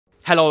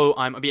Hello,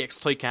 I'm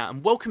BXToyCat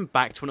and welcome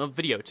back to another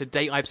video.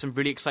 Today I have some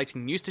really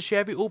exciting news to share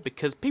with you all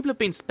because people have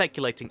been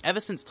speculating ever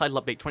since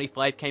Title Update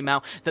 25 came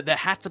out that there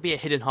had to be a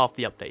hidden half of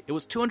the update. It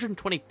was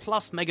 220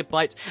 plus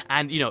megabytes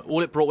and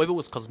all it brought with it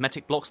was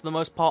cosmetic blocks for the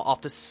most part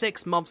after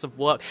 6 months of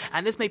work,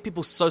 and this made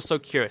people so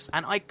curious,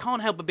 and I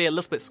can't help but be a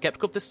little bit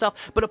skeptical of this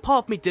stuff, but a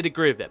part of me did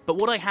agree with it. But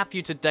what I have for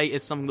you today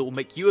is something that will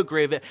make you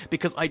agree with it,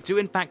 because I do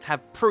in fact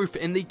have proof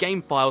in the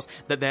game files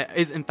that there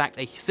is in fact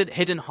a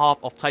hidden half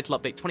of Title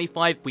Update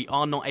 25 we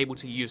are not able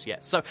to use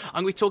yet. So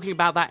I'm going to be talking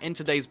about that in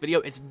today's video.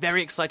 It's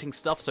very exciting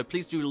stuff, so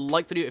please do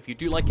like the video if you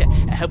do like it.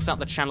 It helps out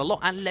the channel a lot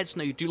and lets us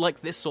know you do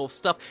like this sort of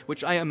stuff,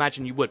 which I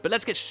imagine you would. But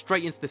let's get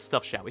straight into this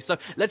stuff, shall we? So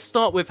let's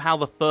start with how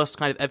the first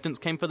kind of evidence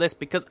came for this,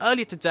 because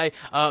earlier today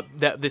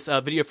this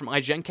video from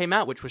IGN came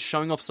out which was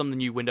showing off some of the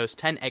new Windows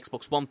 10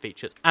 Xbox One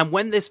features. And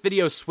when this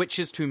video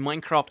switches to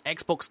Minecraft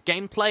Xbox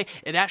gameplay,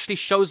 it actually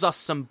shows us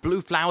some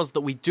blue flowers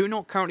that we do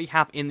not currently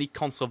have in the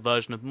console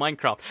version of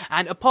Minecraft.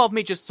 And a part of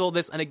me just saw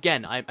this, and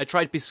again, I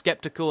tried to be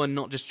skeptical and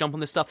not just jump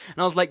on this stuff,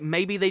 and I was like,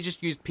 maybe they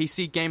just used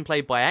PC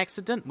gameplay by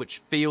accident,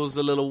 which feels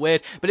a little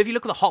weird. But if you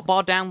look at the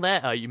hotbar down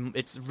there,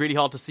 it's really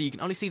hard to see. You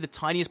can only see the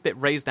tiniest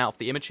bit raised out of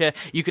the image here.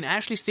 You can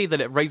actually see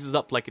that it raises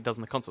up like it does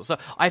in the console. So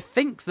I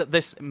think that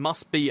this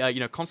must be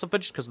console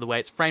footage because of the way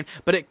it's framed,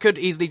 but it could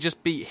easily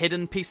just be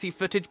hidden PC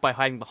footage by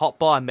hiding the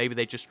hotbar, and maybe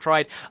they just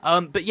tried.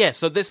 But yeah,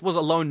 so this was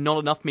alone not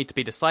enough for me to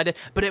be decided,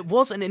 but it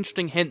was an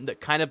interesting hint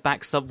that kind of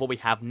backs up what we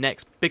have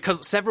next,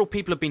 because several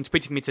people have been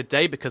tweeting me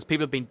today because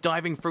people have been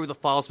diving through the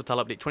files for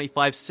Title Update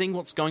 25, seeing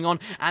what's going on,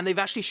 and they've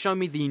actually shown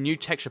me the new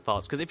texture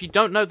files, because if you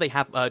don't know, they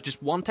have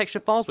just one texture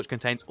file which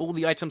contains all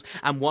the items,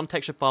 and one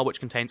texture file which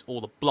contains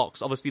all the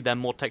blocks. Obviously they're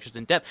more textures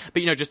in depth,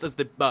 but just as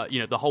the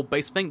the whole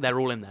base thing, they're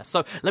all in there.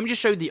 So let me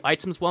just show you the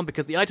items one,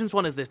 because the items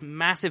one is this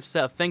massive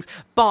set of things,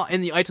 but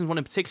in the items one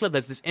in particular,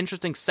 there's this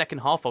interesting second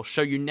half I'll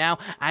show you now,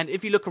 and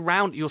if you look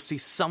around, you'll see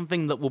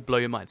something that will blow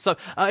your mind. So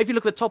if you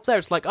look at the top there,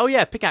 it's like, oh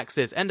yeah,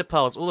 pickaxes, ender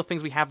pearls, all the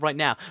things we have right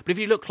now. But if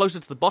you look closer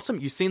to the bottom,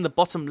 you see in the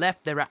bottom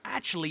left, there are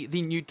actually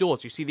the new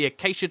doors. You see the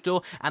acacia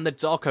door and the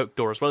dark oak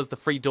door, as well as the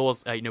 3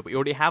 doors we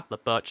already have, the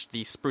birch,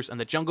 the spruce, and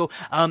the jungle.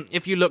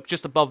 If you look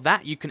just above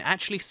that, you can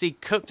actually see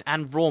cooked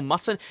and raw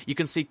mutton, you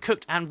can see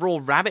cooked and raw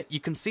rabbit, you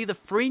can see the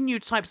 3 new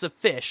types of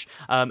fish,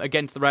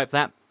 again to the right of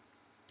that.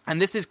 And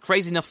this is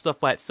crazy enough stuff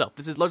by itself.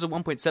 This is loads of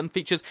 1.7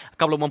 features, a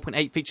couple of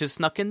 1.8 features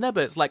snuck in there,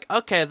 but it's like,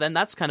 okay, then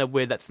that's kind of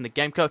weird, that's in the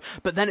game code.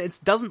 But then it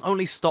doesn't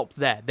only stop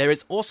there. There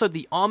is also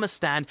the armor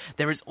stand,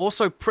 there is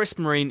also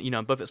prismarine,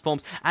 in both its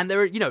forms, and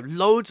there are,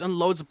 loads and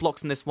loads of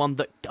blocks in this one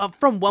that are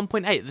from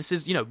 1.8. This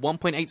is,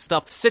 1.8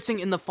 stuff sitting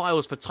in the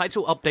files for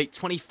Title Update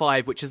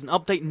 25, which is an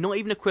update not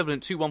even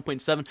equivalent to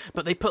 1.7,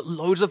 but they put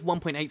loads of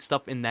 1.8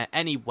 stuff in there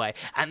anyway.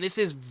 And this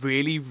is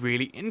really,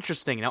 really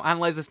interesting. I'll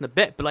analyze this in a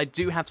bit, but I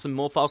do have some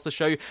more files to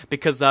show you,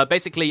 because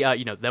basically,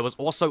 there was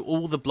also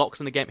all the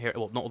blocks in the game here.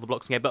 Well, not all the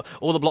blocks in the game, but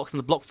all the blocks in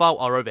the block file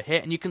are over here,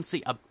 and you can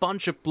see a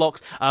bunch of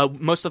blocks,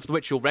 most of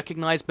which you'll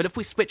recognize. But if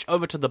we switch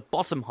over to the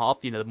bottom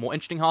half, the more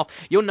interesting half,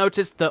 you'll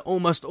notice that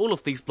almost all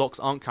of these blocks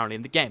aren't currently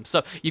in the game.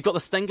 So you've got the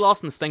stained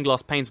glass and the stained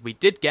glass panes we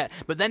did get,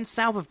 but then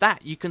south of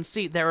that, you can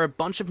see there are a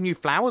bunch of new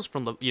flowers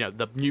from the,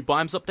 the new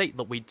biomes update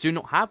that we do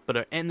not have, but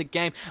are in the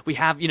game. We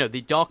have,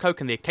 the dark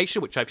oak and the acacia,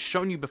 which I've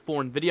shown you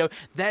before in video.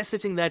 They're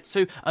sitting there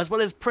too, as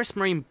well as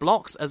prismarine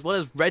blocks, as well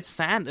as red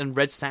sand and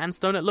red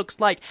sandstone, it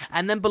looks like.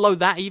 And then below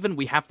that even,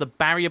 we have the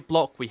barrier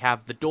block, we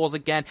have the doors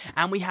again,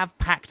 and we have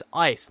packed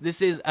ice. This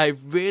is a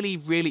really,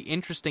 really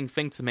interesting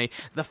thing to me.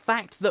 The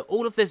fact that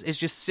all of this is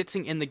just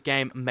sitting in the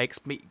game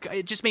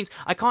it just means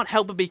I can't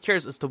help but be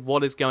curious as to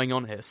what is going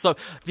on here. So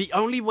the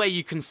only way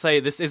you can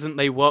say this isn't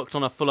they worked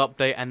on a full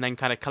update and then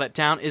kind of cut it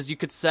down is you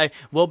could say,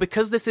 well,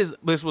 because this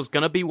was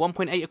going to be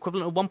 1.8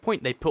 equivalent at one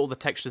point, they put all the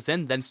textures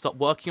in, then stopped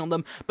working on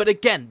them. But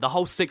again, the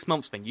whole 6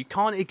 months thing, you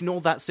can't ignore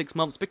that 6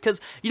 months,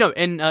 because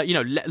in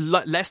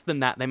less than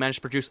that, they managed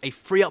to produce a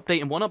free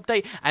update in one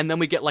update, and then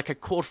we get like a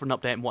quarter of an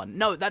update in one.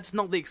 No, that's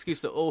not the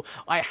excuse at all.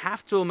 I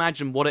have to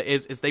imagine what it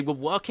is they were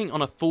working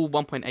on a full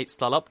 1.8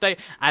 style update,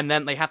 and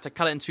then they had to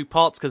cut it in 2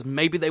 parts, because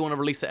maybe they want to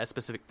release it at a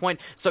specific point.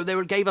 So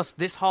they gave us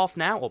this half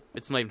now, or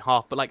it's not even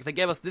half, but like they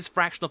gave us this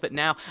fraction of it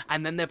now,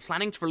 and then they're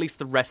planning to release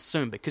the rest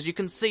soon, because you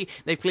can see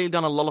they've clearly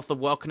done a lot of the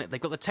work on it.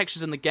 They've got the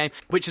textures in the game,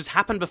 which has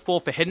happened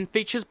before for hidden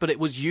features, but it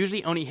was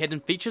usually only hidden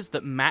features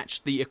that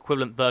matched the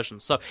equivalent version.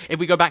 So if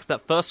we go back to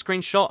that first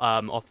screenshot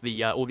of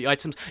the all the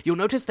items, you'll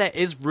notice there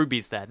is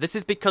rubies there. This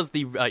is because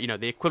the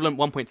the equivalent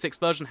 1.6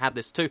 version had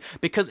this too,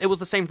 because it was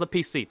the same for the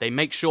PC. They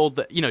make sure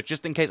that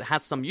just in case it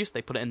has some use,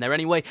 they put it in there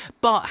anyway.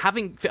 But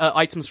having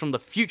items from the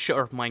future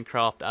of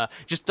Minecraft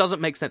just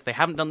doesn't make sense. They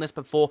haven't done this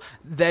before.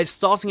 They're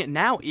starting it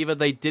now. Either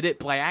they did it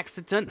by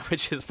accident,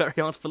 which is very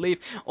hard to believe,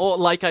 or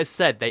like I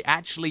said, they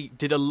actually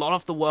did a lot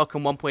of the work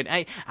on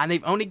 1.8, and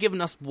they've only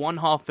given us one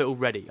half of it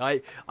already.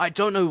 I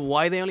don't know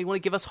why they only want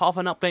to give us half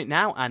an update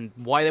now, and and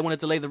why they want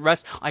to delay the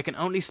rest, I can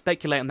only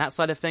speculate on that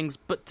side of things,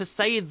 but to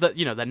say that,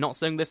 they're not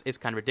saying this is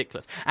kind of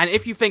ridiculous. And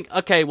if you think,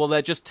 okay, well,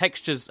 they're just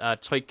textures,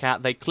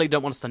 Toycat, they clearly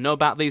don't want us to know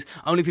about these,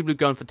 only people who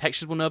go in for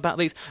textures will know about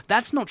these,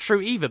 that's not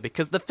true either,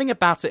 because the thing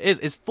about it is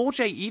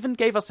 4J even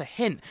gave us a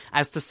hint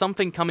as to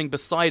something coming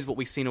besides what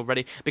we've seen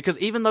already, because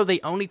even though they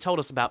only told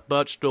us about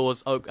birch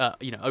doors,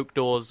 oak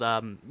doors,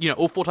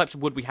 all 4 types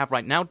of wood we have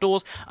right now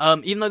doors,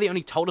 even though they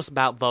only told us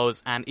about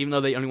those, and even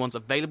though they're the only ones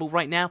available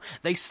right now,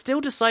 they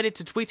still decided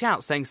to tweet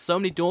out saying so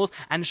many doors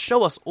and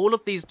show us all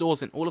of these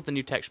doors in all of the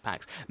new texture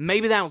packs.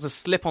 Maybe that was a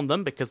slip on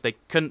them because they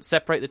couldn't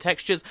separate the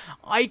textures.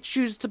 I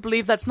choose to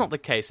believe that's not the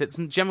case. It's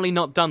generally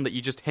not done that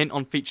you just hint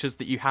on features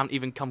that you haven't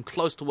even come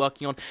close to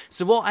working on.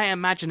 So what I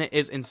imagine it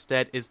is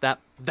instead is that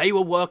they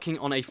were working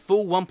on a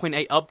full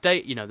 1.8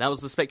 update. That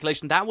was the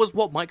speculation. That was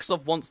what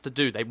Microsoft wants to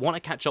do. They want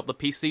to catch up the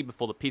PC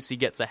before the PC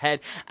gets ahead,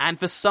 and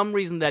for some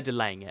reason they're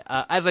delaying it.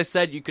 As I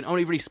said, you can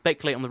only really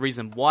speculate on the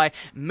reason why.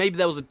 Maybe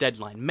there was a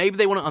deadline. Maybe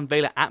they want to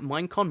unveil it at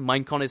Minecon.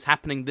 Minecon is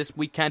happening this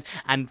weekend,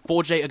 and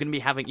 4J are going to be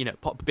having,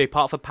 be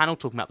part of a panel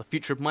talking about the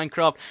future of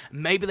Minecraft.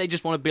 Maybe they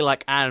just want to be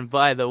like, and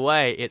by the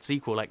way, it's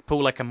equal,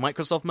 pull a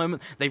Microsoft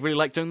moment. They really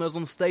like doing those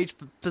on stage.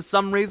 For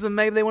some reason,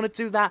 maybe they want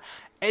to do that.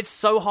 It's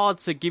so hard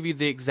to give you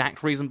the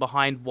exact reason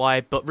behind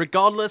why, but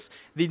regardless,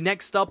 the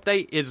next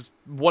update is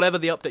whatever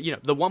the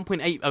update, the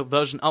 1.8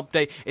 version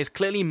update is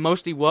clearly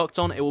mostly worked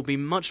on. It will be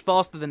much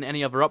faster than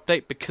any other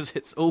update because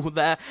it's all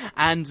there,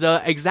 and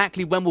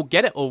exactly when we'll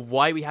get it or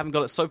why we haven't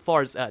got it so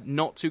far is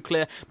not too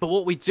clear, but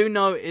what we do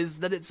know is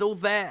that it's all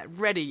there,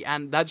 ready,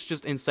 and that's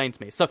just insane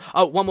to me. So,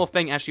 one more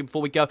thing actually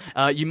before we go,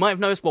 you might have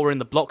noticed while we're in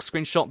the block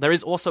screenshot, there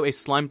is also a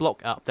slime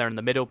block up there in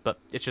the middle, but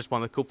it's just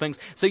one of the cool things.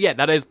 So yeah,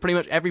 that is pretty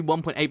much every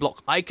 1.8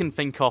 block I can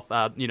think of,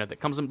 that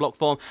comes in block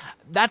form.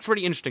 That's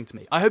really interesting to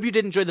me. I hope you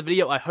did enjoy the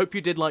video. I hope you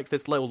did like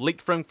this little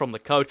leak from the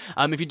code.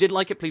 If you did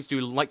like it, please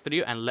do like the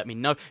video and let me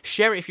know.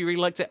 Share it if you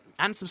really liked it,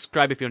 and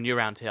subscribe if you're new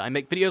around here. I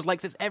make videos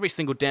like this every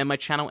single day on my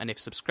channel, and if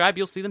you subscribe,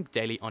 you'll see them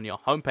daily on your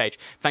homepage.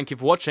 Thank you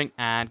for watching,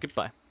 and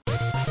goodbye.